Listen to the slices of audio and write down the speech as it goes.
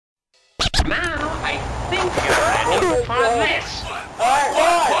Now I think you're ready for this.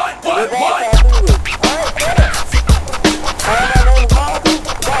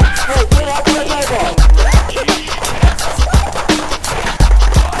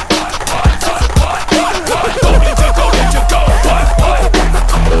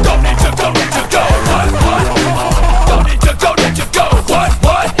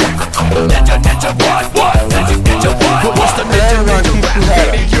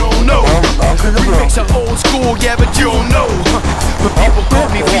 Old school, yeah, but you don't know. But people call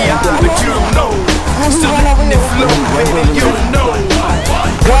me VI, but you don't know. Still letting it flow, baby, you don't know.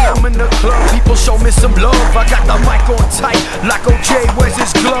 When I'm in the club, people show me some love. I got the mic on tight, like OJ wears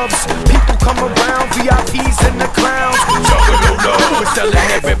his gloves. People come around, VIPs and the clowns. We're selling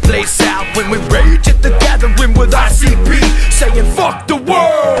every place out when we rage at the gathering with ICP, saying fuck the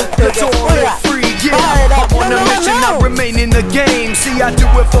world, let's all live free. Yeah, I'm on a mission, I remain in the game. See, I do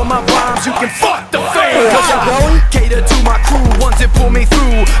it for my rhymes, you can fuck the fame. Cause I cater to my crew, ones that pull me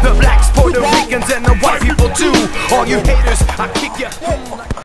through. The blacks, Puerto Ricans, and the white people too. All you haters, I kick you.